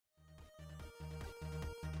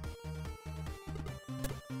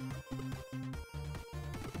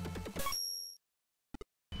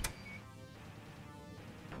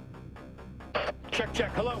Check,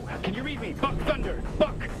 check. Hello. Can you read me? Buck Thunder.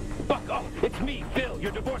 Buck. Buck. Oh, it's me, Phil,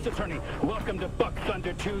 your divorce attorney. Welcome to Buck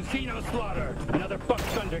Thunder 2 Xeno Slaughter. Another Buck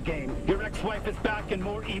Thunder game. Your ex-wife is back and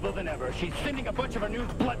more evil than ever. She's sending a bunch of her new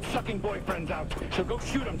blood-sucking boyfriends out. So go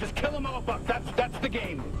shoot them. Just kill them all, Buck. That's the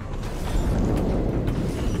game.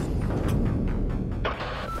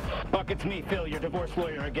 Buck, it's me, Phil, your divorce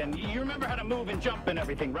lawyer again. You remember how to move and jump and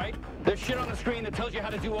everything, right? There's shit on the screen that tells you how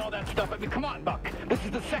to do all that stuff. I mean, come on, Buck. This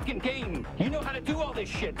is the second game. You know how to do all this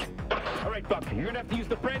shit. All right, Buck, you're gonna have to use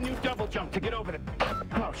the brand new double jump to get over it.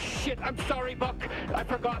 Oh, shit. I'm sorry, Buck. I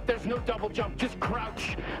forgot there's no double jump. Just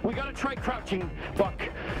crouch. We gotta try crouching, Buck.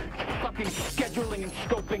 Fucking scheduling and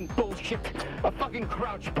scoping bullshit. A fucking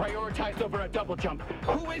crouch prioritized over a double jump.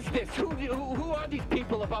 Who is this? Who are these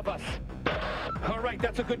people above us? All right,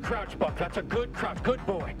 that's a good crouch, Buck. That's a good crouch. Good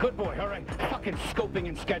boy. Good boy. All right. Fucking scoping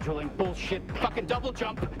and scheduling bullshit. Fucking double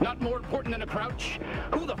jump. Not more important than a crouch.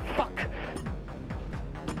 Who the fuck?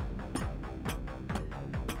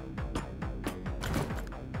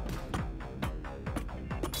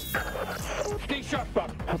 Stay sharp,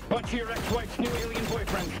 Buck. A bunch of your ex-wife's new alien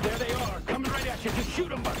boyfriends. There they are. Coming right at you. Just shoot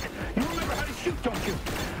them, Buck. You remember how to shoot, don't you?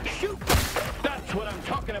 Shoot, Buck. That's what I'm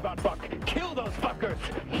talking about, Buck. Kill those fuckers.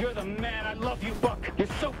 You're the man. I love you, Buck. You're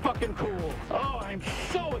so fucking cool. Oh, I'm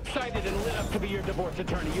so excited and lit up to be your divorce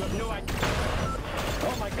attorney. You have no idea.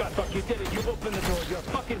 Oh my God, Buck, you did it. You've opened the door. You're a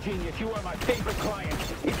fucking genius. You are my favorite client.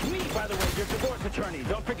 It's me, by the way, your divorce attorney.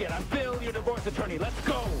 Don't forget, I'm Phil, your divorce attorney. Let's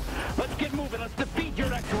go. Let's get moving. Let's defeat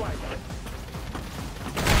your ex-wife.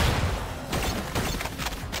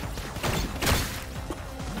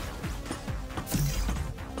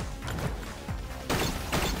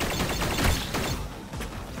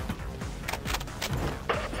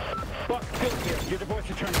 Your divorce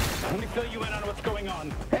attorney. Let me fill you in on what's going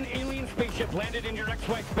on. An alien spaceship landed in your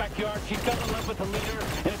ex-wife's backyard. She fell in love with the leader,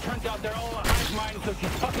 and it turns out they're all a hive mind, so she's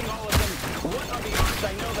fucking all of them. What are the odds?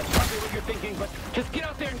 I know that's probably what you're thinking, but just get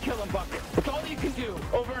out there and kill them, Buck. That's all you can do.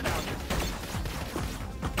 Over and out.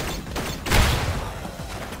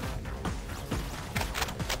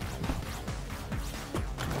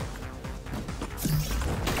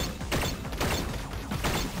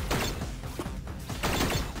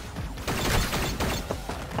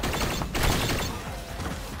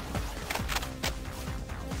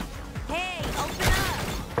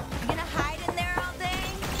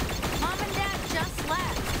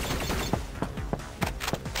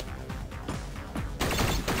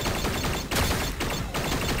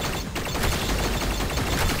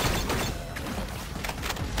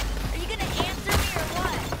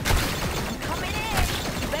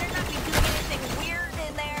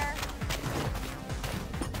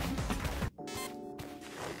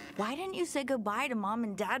 Why didn't you say goodbye to Mom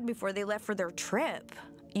and Dad before they left for their trip?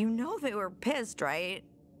 You know they were pissed, right?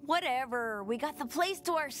 Whatever, we got the place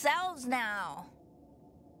to ourselves now.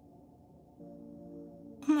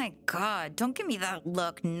 Oh my God, don't give me that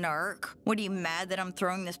look, narc. What, are you mad that I'm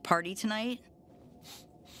throwing this party tonight?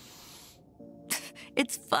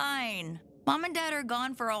 It's fine. Mom and Dad are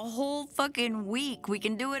gone for a whole fucking week. We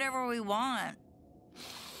can do whatever we want.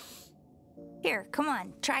 Here, come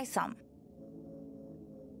on, try some.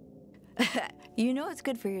 You know it's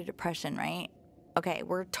good for your depression, right? Okay,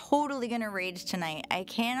 we're totally gonna rage tonight. I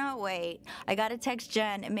cannot wait. I gotta text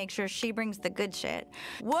Jen and make sure she brings the good shit.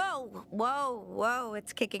 Whoa, whoa, whoa,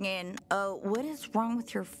 it's kicking in. Oh, what is wrong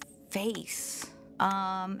with your face?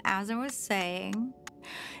 As I was saying,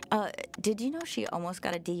 did you know she almost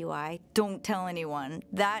got a DUI? Don't tell anyone.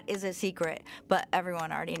 That is a secret, but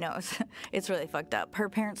everyone already knows. It's really fucked up. Her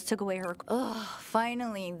parents took away her... Ugh,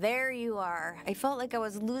 finally, there you are. I felt like I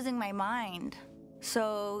was losing my mind.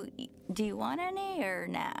 So, do you want any or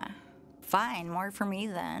nah? Fine, more for me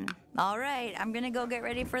then. All right, I'm gonna go get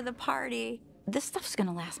ready for the party. This stuff's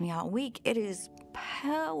gonna last me all week. It is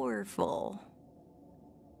powerful.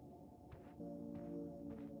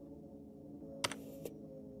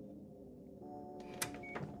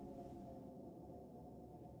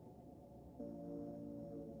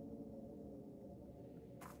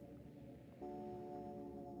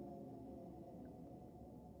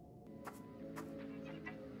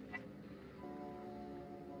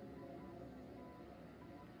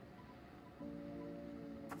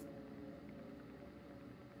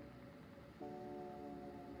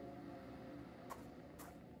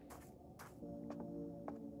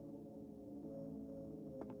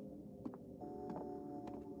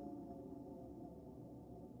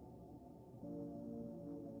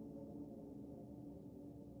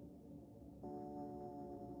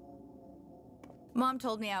 Mom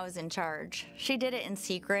told me I was in charge. She did it in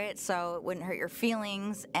secret so it wouldn't hurt your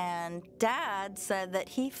feelings, and Dad said that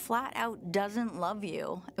he flat out doesn't love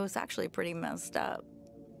you. It was actually pretty messed up.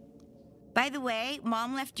 By the way,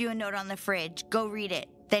 Mom left you a note on the fridge. Go read it.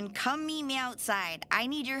 Then come meet me outside. I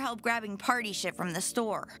need your help grabbing party shit from the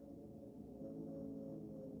store.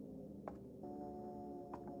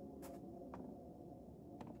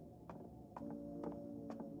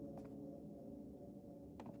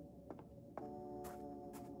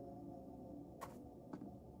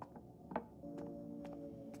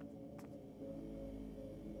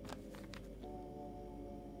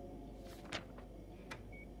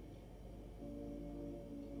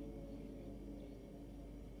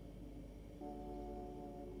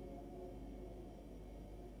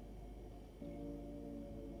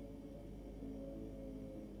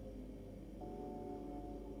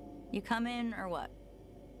 You come in or what?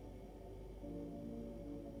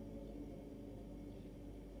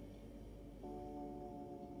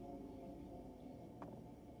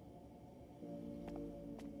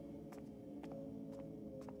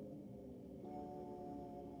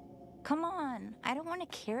 Come on, I don't want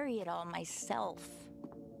to carry it all myself.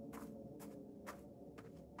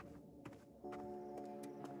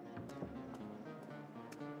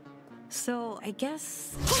 So, I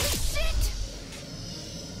guess... Holy shit!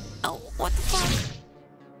 Oh, what the fuck?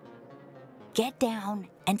 Get down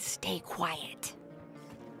and stay quiet.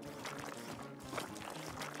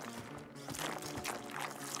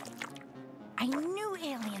 I knew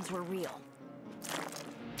aliens were real.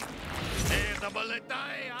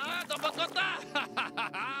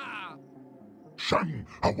 Shan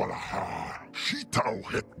awalaha, shitao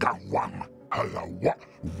het gawang, halawa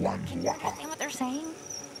wan Can you understand what they're saying?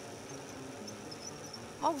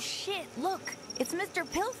 Oh shit, look, it's Mr.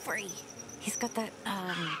 Pilfrey. He's got that,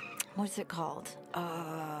 what's it called?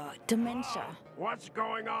 Dementia. What's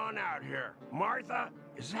going on out here? Martha,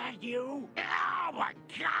 is that you? Oh my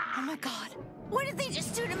god! Oh my god, what did they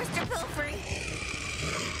just do to Mr. Pilfrey?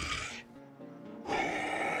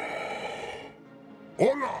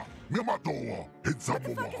 Hola, miamatoa, What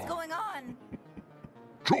the fuck is going on?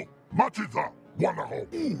 Cho, machiza, wanaho.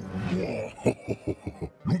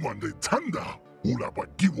 Lumande tanda, ula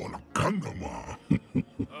bagiwa la kanama.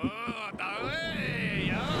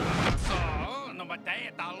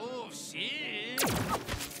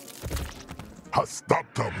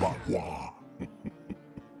 Hastata mawa.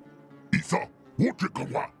 Isa,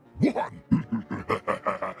 wotikawa, wuhan.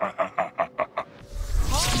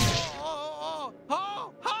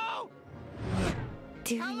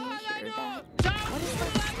 Do you hear that? What is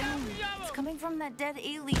that sound? It's coming from that dead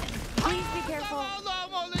alien. Please be careful.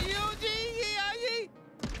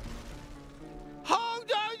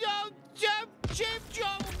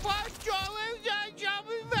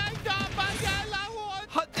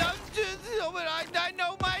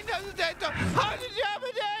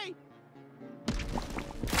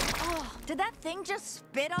 Oh, did that thing just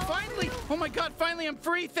spit all Finally! over you? Oh my god, finally I'm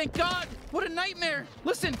free, thank god! What a nightmare!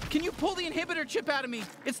 Listen, can you pull the inhibitor chip out of me?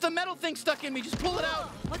 It's the metal thing stuck in me, just pull it out!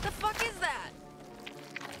 What the fuck is that?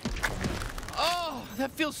 Oh,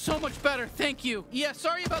 that feels so much better, thank you. Yeah,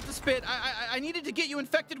 sorry about the spit. I needed to get you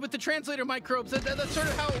infected with the translator microbes. That's sort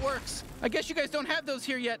of how it works. I guess you guys don't have those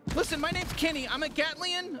here yet. Listen, my name's Kenny. I'm a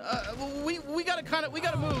Gatlian. We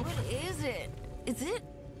gotta move. What is it? Is it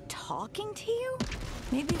talking to you?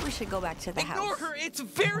 Maybe we should go back to the house. Ignore her. It's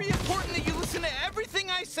very important that you listen to everything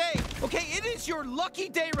I say. Okay, it is your lucky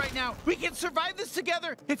day right now. We can survive this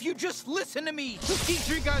together if you just listen to me. Those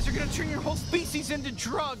D3 guys are gonna turn your whole species into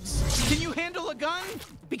drugs. Can you handle a gun?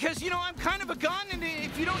 Because, you know, I'm kind of a gun, and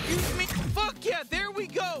if you don't use me, fuck yeah, there we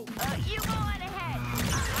go. You go on ahead.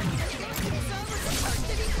 I'm just gonna get this over supposed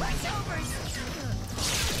to be leftovers.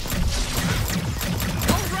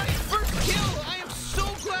 All right, first kill. I am so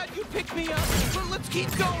glad you picked me up. But let's keep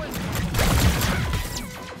going.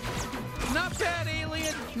 Not bad,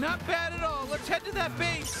 alien. Not bad at all. Let's head to that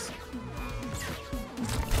base.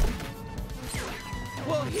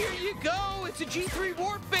 Well, here you go. It's a G3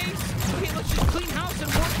 warp base. Okay, let's just clean house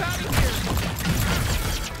and warp out of here.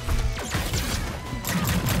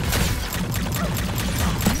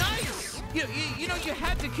 Nice! You know, you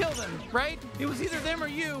had to kill them, right? It was either them or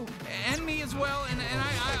you, and me as well, and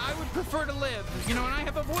I would prefer to live. You know, and I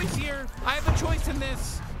have a voice here. I have a choice in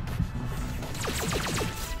this.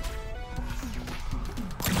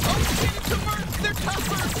 Oh shit, it's a Merc! They're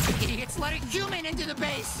tougher! Idiots let a human into the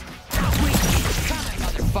base! We keep coming,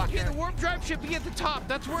 motherfucker! Yeah, the warp drive should be at the top.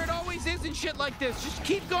 That's where it always is in shit like this. Just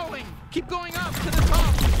keep going. Keep going up to the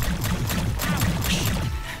top.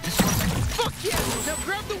 Fuck yeah! Now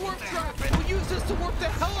grab the warp drive and we'll use this to warp the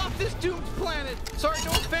hell off this doomed planet. Sorry,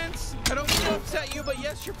 no offense. I don't mean to upset you, but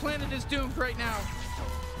yes, your planet is doomed right now.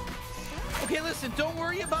 Okay, listen, don't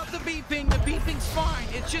worry about the beeping. The beeping's fine.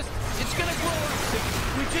 It's gonna grow up.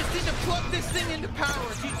 We just need to plug this thing into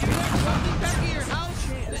power. Do you have something back at your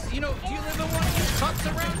house? You know, do you live in one of these huts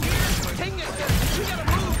around here? Take it. We gotta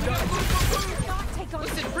move. We gotta move.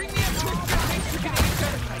 Listen, bring me up to a place we can eat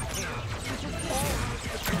better. I can't.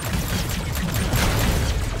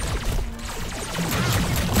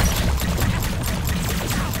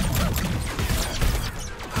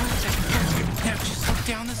 Now just look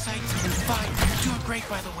down the sights and fire. You're doing great,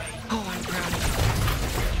 by the way. Oh, I'm proud of you.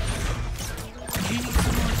 Do you need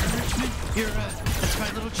some more encouragement? That's my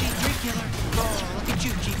little G3 killer. Oh, look at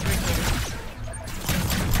you, G3 killer.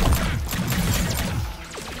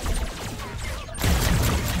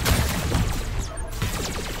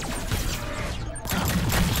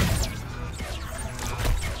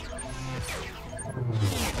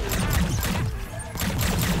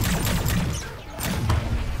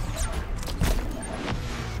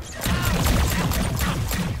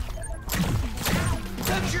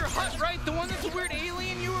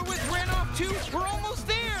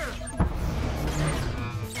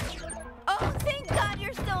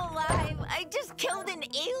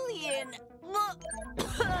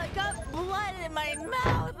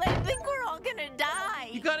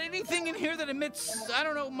 I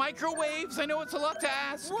don't know, microwaves? I know it's a lot to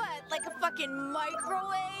ask. What, like a fucking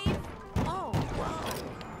microwave? Oh, whoa.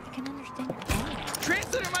 I can understand your pain.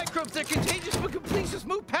 Translator microbes, they're contagious, but can please just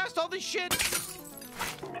move past all this shit?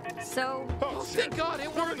 So? Oh, thank God,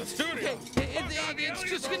 it worked. Okay, it's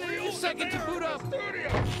just gonna need a second to boot up. Oh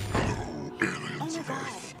my God,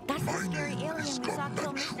 that's the scary alien we saw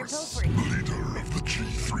kill Mr. Pilfrey. Leader of the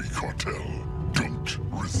G3 cartel. Don't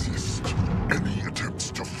resist. Any attempts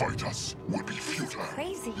to fight us would be futile.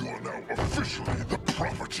 Crazy. You are now officially the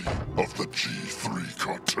property of the G3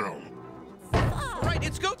 cartel. All right,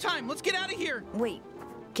 it's go time. Let's get out of here. Wait,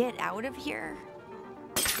 get out of here?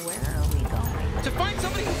 Where are we going? To find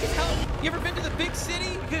somebody who can help. You ever been to the big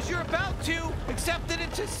city? Because you're about to, except that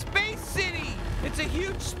it's a space city. It's a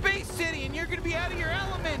huge space city, and you're going to be out of your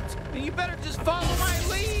element. And you better just follow my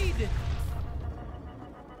lead.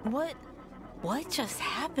 What just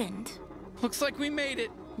happened? Looks like we made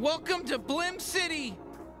it. Welcome to Blim City.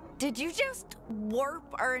 Did you just warp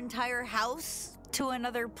our entire house to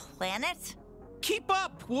another planet? Keep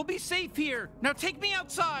up. We'll be safe here. Now take me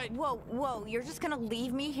outside. Whoa, you're just gonna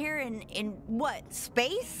leave me here in what,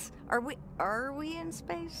 space? Are we in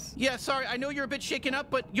space? Yeah, sorry, I know you're a bit shaken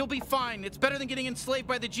up, but you'll be fine. It's better than getting enslaved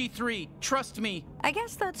by the G3. Trust me. I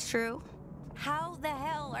guess that's true. How the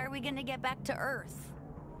hell are we gonna get back to Earth?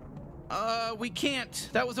 We can't.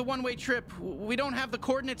 That was a one-way trip. We don't have the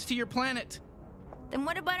coordinates to your planet. Then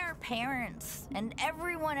what about our parents and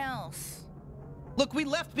everyone else? Look, we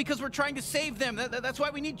left because we're trying to save them. That's why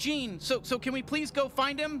we need Gene. So can we please go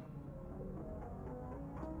find him?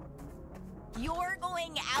 You're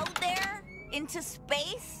going out there? Into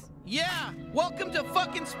space? Yeah! Welcome to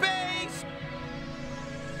fucking space!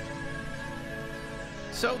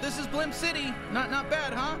 So this is Blim City. Not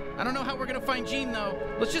bad, huh? I don't know how we're gonna find Gene though.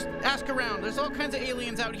 Let's just ask around. There's all kinds of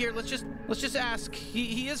aliens out here. Let's just ask.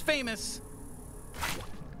 He is famous.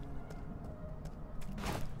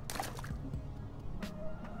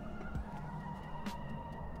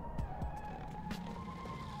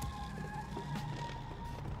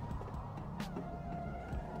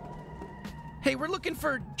 Hey, we're looking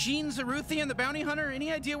for Gene Zaruthian, the bounty hunter.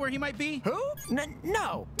 Any idea where he might be? Who?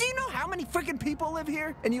 No. Do you know how many freaking people live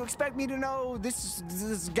here? And you expect me to know this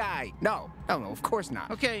guy? No, of course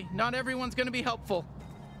not. Okay, not everyone's gonna be helpful.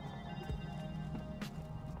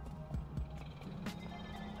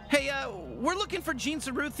 Hey, we're looking for Gene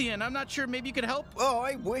Zaruthian. I'm not sure, maybe you could help? Oh,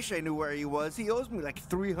 I wish I knew where he was. He owes me like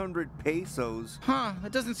 300 pesos. Huh,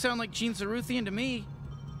 that doesn't sound like Gene Zaruthian to me.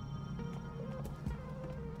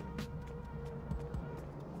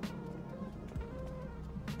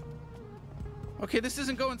 Okay, this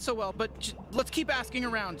isn't going so well, but let's keep asking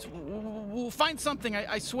around. We'll find something,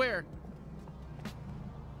 I swear.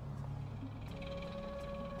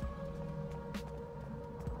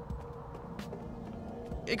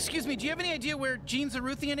 Excuse me, do you have any idea where Gene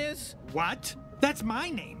Zaruthian is? What? That's my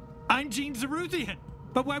name. I'm Gene Zaruthian.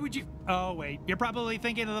 But why would you... Oh, wait. You're probably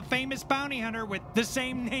thinking of the famous bounty hunter with the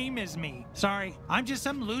same name as me. Sorry, I'm just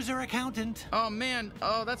some loser accountant. Oh, man.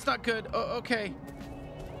 Oh, that's not good. Oh, okay.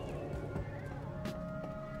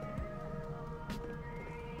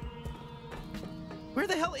 Where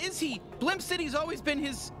the hell is he? Blim City's always been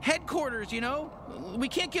his headquarters, you know? We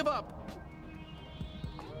can't give up.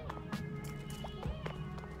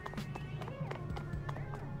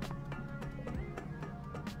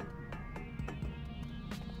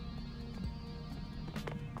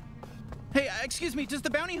 Excuse me, does the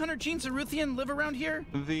bounty hunter Gene Zaruthian live around here?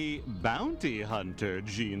 The bounty hunter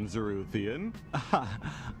Gene Zaruthian?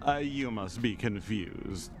 You must be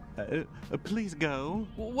confused. Please go.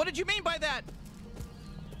 What did you mean by that?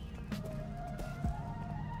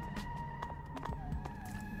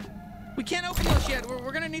 We can't open those yet.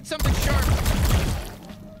 We're gonna need something sharp.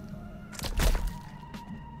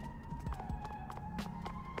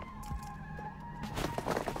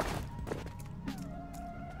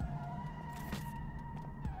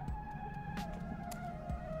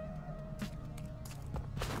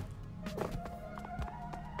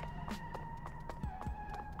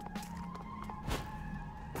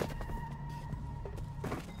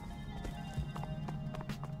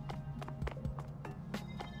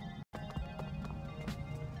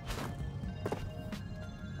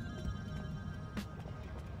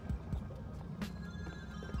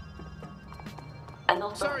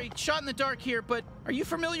 Sorry, shot in the dark here, but are you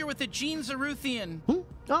familiar with the Gene Zaruthian?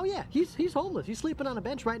 Oh yeah, he's homeless. He's sleeping on a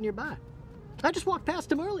bench right nearby. I just walked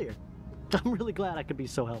past him earlier. I'm really glad I could be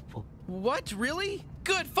so helpful. What? Really?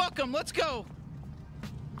 Good, fuck him, let's go!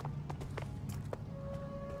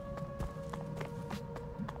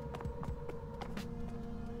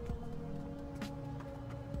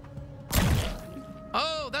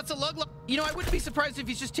 Oh, that's a lug. You know, I wouldn't be surprised if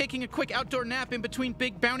he's just taking a quick outdoor nap in between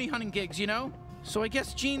big bounty hunting gigs, you know? So I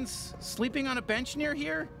guess Gene's sleeping on a bench near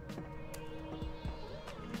here?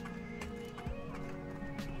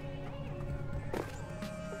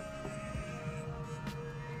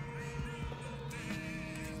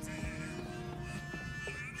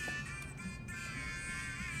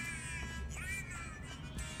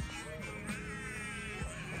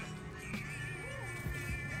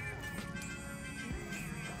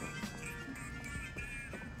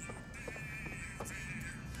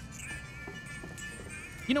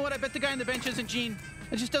 You know what? I bet the guy on the bench isn't Gene.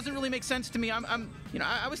 It just doesn't really make sense to me.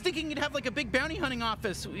 I was thinking you'd have like a big bounty hunting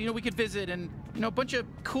office, you know, we could visit, and, you know, a bunch of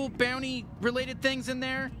cool bounty-related things in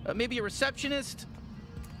there. Maybe a receptionist.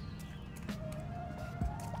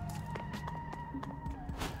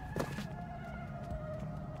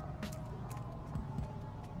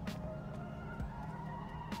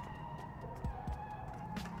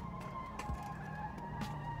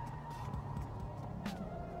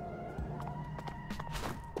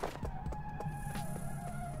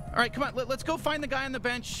 All right, come on, let's go find the guy on the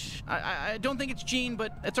bench. I don't think it's Gene,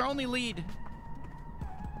 but it's our only lead.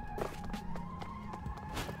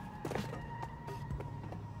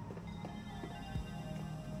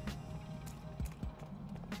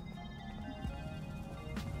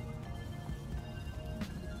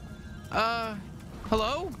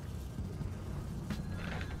 Hello?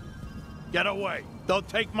 Get away. Don't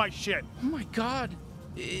take my shit. Oh my God.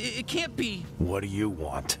 It can't be. What do you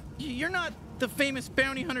want? You're not the famous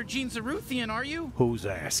bounty hunter Gene Zaruthian, are you? Who's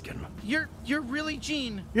asking? You're really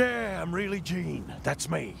Gene. Yeah, I'm really Gene. That's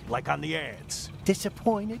me, like on the ads.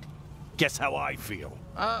 Disappointed? Guess how I feel.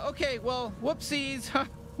 Okay, well, whoopsies.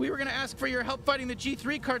 We were gonna ask for your help fighting the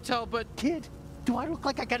G3 cartel, but... Kid, do I look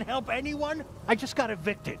like I can help anyone? I just got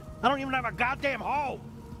evicted. I don't even have a goddamn home.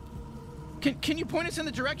 Can you point us in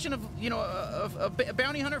the direction of, you know, a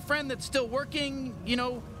bounty hunter friend that's still working, you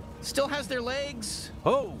know, still has their legs?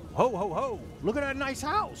 Ho, ho, ho, ho. Look at that nice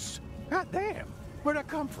house. God damn. Where'd that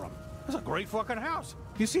come from? That's a great fucking house.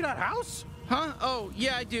 You see that house? Huh? Oh,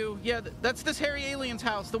 yeah, I do. Yeah, that's this hairy alien's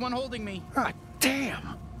house, the one holding me. God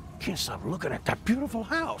damn. Can't stop looking at that beautiful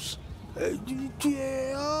house.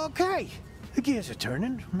 Yeah, okay. The gears are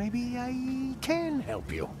turning. Maybe I can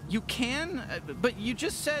help you. You can? But you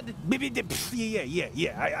just said...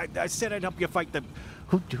 Yeah. I said I'd help you fight the...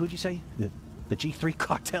 Who'd you say? The G3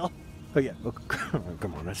 cartel? Oh, yeah.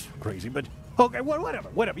 Come on, that's crazy, but... Okay, whatever.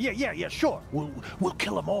 Yeah, sure. We'll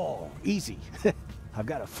kill them all. Easy. I've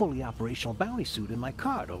got a fully operational bounty suit in my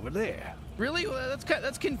cart over there. Really? Well,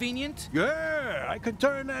 that's convenient. Yeah, I could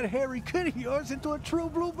turn that hairy kid of yours into a true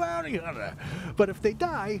blue bounty hunter. But if they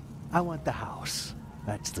die, I want the house.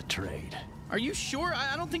 That's the trade. Are you sure?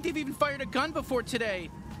 I don't think they've even fired a gun before today.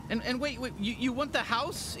 And wait, you want the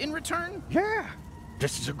house in return? Yeah.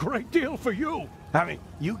 This is a great deal for you. I mean,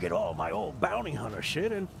 you get all my old bounty hunter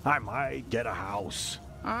shit, and I might get a house.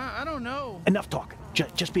 I don't know. Enough talking.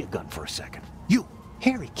 Just be a gun for a second. You,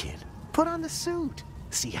 hairy kid, put on the suit.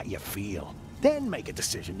 See how you feel. Then make a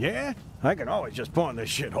decision, yeah? I can always just pawn this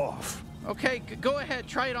shit off. Okay, go ahead.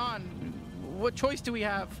 Try it on. What choice do we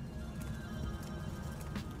have?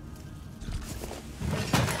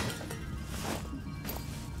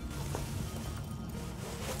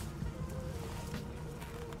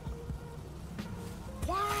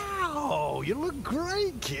 Wow, you look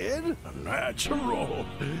great, kid. Natural.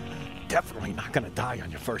 definitely not gonna die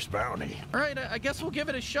on your first bounty. All right, I guess we'll give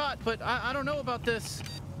it a shot, but I don't know about this.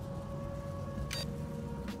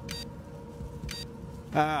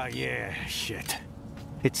 Ah, yeah, shit.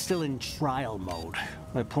 It's still in trial mode.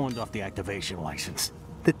 I pawned off the activation license.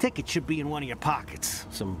 The ticket should be in one of your pockets.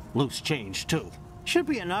 Some loose change, too. Should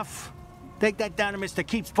be enough. Take that down to Mr.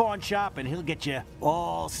 Keep's pawn shop and he'll get you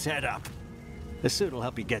all set up. The suit will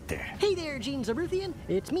help you get there. Hey there, Gene Zaruthian.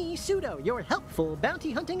 It's me, Pseudo, your helpful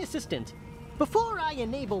bounty hunting assistant. Before I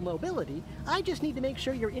enable mobility, I just need to make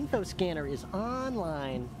sure your info scanner is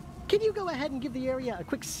online. Can you go ahead and give the area a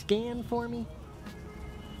quick scan for me?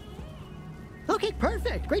 Okay,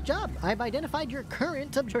 perfect. Great job. I've identified your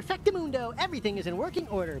current Perfectamundo. Everything is in working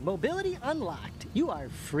order. Mobility unlocked. You are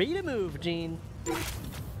free to move, Gene.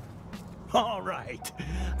 All right.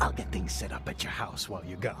 I'll get things set up at your house while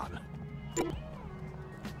you're gone.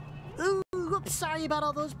 Ooh, oops, sorry about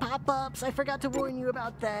all those pop-ups. I forgot to warn you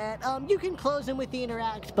about that. You can close them with the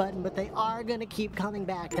Interact button, but they are going to keep coming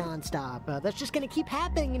back non-stop. That's just going to keep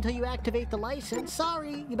happening until you activate the license.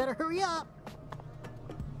 Sorry, you better hurry up.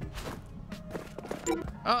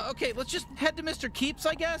 Okay, let's just head to Mr. Keep's,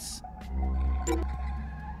 I guess.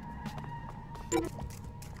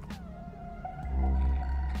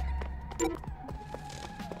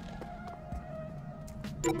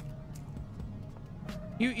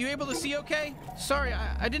 You able to see okay? Sorry,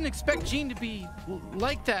 I didn't expect Gene to be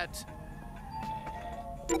like that.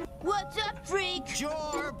 What's up, freak?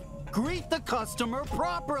 Jorb, greet the customer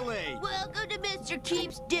properly. Welcome to Mr.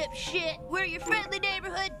 Keep's, dipshit. We're your friendly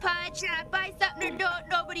neighborhood pawn shop. Buy something or don't,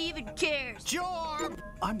 nobody even cares. Jorb!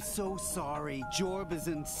 I'm so sorry. Jorb is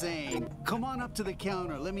insane. Come on up to the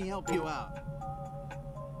counter. Let me help you out.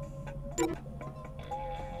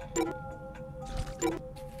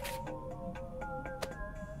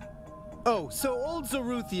 Oh, so old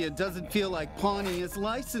Zaruthian doesn't feel like pawning his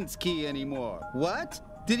license key anymore. What?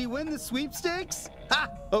 Did he win the sweepstakes? Ha!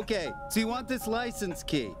 Okay, so you want this license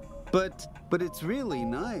key. But it's really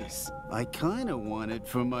nice. I kinda want it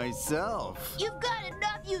for myself. You've got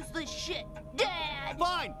enough useless shit, Dad!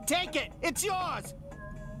 Fine, take it! It's yours!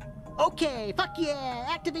 Okay, fuck yeah!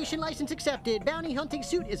 Activation license accepted. Bounty hunting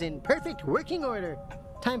suit is in perfect working order.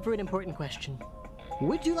 Time for an important question.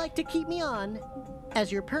 Would you like to keep me on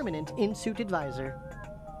as your permanent in-suit advisor?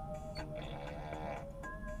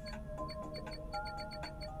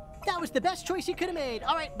 That was the best choice you could have made.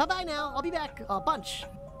 All right, bye-bye now. I'll be back a bunch.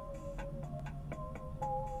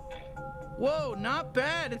 Whoa, not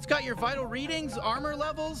bad. It's got your vital readings, armor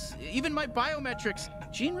levels, even my biometrics.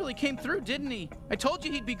 Gene really came through, didn't he? I told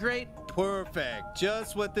you he'd be great. Perfect.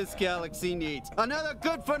 Just what this galaxy needs. Another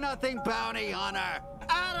good-for-nothing bounty hunter.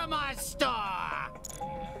 Out of my store!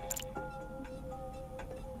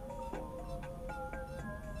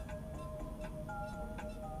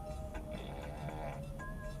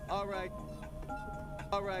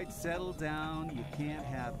 All right, settle down. You can't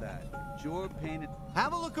have that. Jorb painted.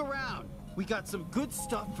 Have a look around. We got some good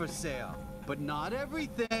stuff for sale, but not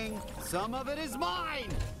everything. Some of it is mine.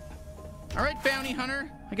 All right, bounty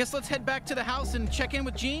hunter. I guess let's head back to the house and check in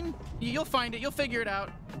with Gene. You'll find it. You'll figure it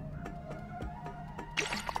out.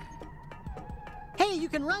 Hey, you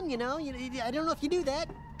can run, you know. I don't know if you do that.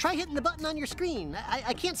 Try hitting the button on your screen.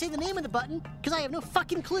 I can't say the name of the button because I have no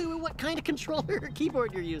fucking clue what kind of controller or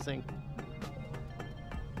keyboard you're using.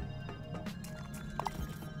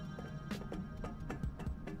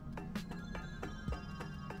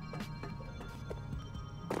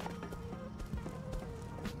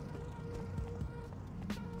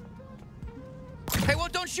 Hey, well,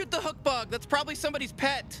 don't shoot the hook bug. That's probably somebody's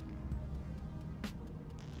pet.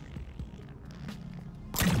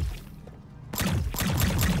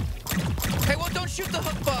 Hey, well, don't shoot the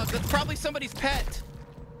hook bug. That's probably somebody's pet.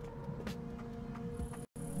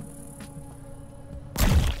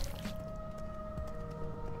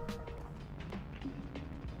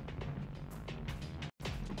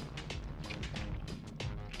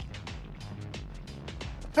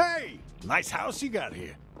 Hey! Nice house you got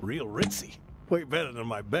here. Real ritzy. Way better than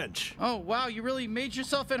my bench. Oh, wow, you really made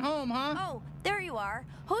yourself at home, huh? Oh, there you are.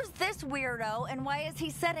 Who's this weirdo, and why is he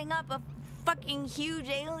setting up a fucking huge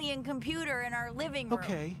alien computer in our living room?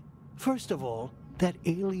 Okay, first of all, that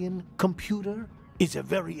alien computer is a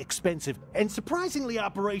very expensive and surprisingly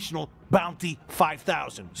operational Bounty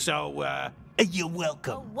 5000. So, you're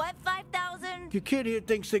welcome. Oh, what 5,000? Your kid here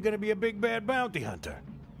thinks they're gonna be a big bad bounty hunter.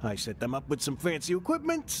 I set them up with some fancy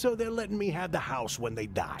equipment, so they're letting me have the house when they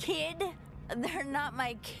die. Kid? They're not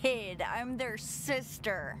my kid. I'm their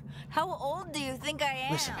sister. How old do you think I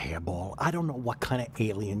am? Listen, Hairball, I don't know what kind of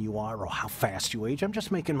alien you are or how fast you age. I'm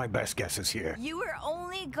just making my best guesses here. You were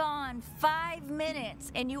only gone 5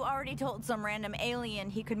 minutes, and you already told some random alien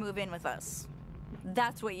he could move in with us.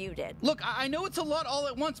 That's what you did. Look, I know it's a lot all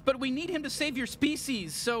at once, but we need him to save your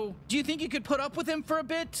species, so do you think you could put up with him for a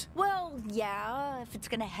bit? Well, yeah, if it's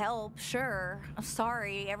gonna help, sure. I'm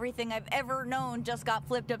sorry, everything I've ever known just got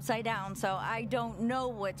flipped upside down, so I don't know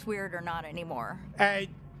what's weird or not anymore. I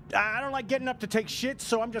don't like getting up to take shit,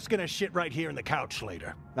 so I'm just gonna shit right here in the couch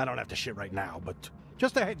later. I don't have to shit right now, but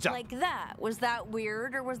just a heads up. Like that. Was that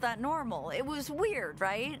weird or was that normal? It was weird,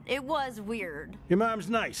 right? It was weird. Your mom's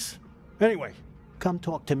nice. Anyway, come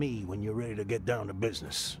talk to me when you're ready to get down to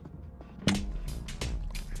business.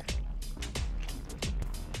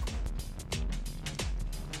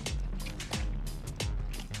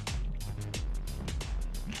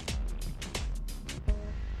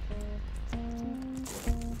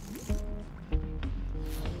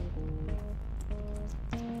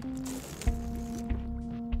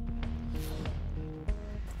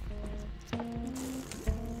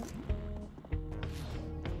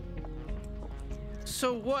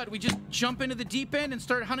 So what, we just jump into the deep end and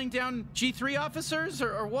start hunting down G3 officers,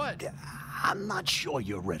 or what? I'm not sure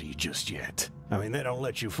you're ready just yet. I mean, they don't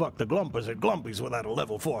let you fuck the Glumpers at Glumpies without a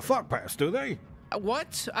level 4 fuck pass, do they?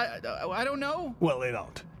 What? I don't know. Well, they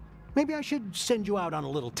don't. Maybe I should send you out on a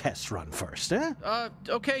little test run first, eh?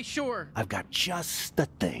 Okay, sure. I've got just the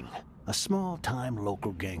thing. A small-time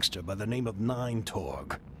local gangster by the name of Nine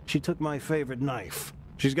Torg. She took my favorite knife.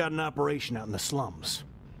 She's got an operation out in the slums.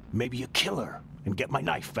 Maybe you kill her and get my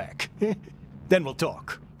knife back. Then we'll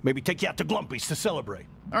talk. Maybe take you out to Glumpies to celebrate.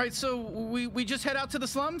 All right, so we just head out to the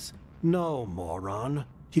slums? No, moron.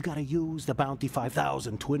 You gotta use the Bounty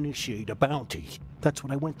 5000 to initiate a bounty. That's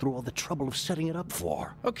what I went through all the trouble of setting it up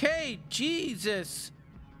for. Okay, Jesus.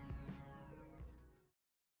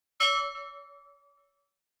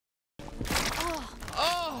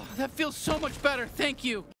 Oh, that feels so much better. Thank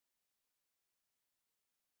you.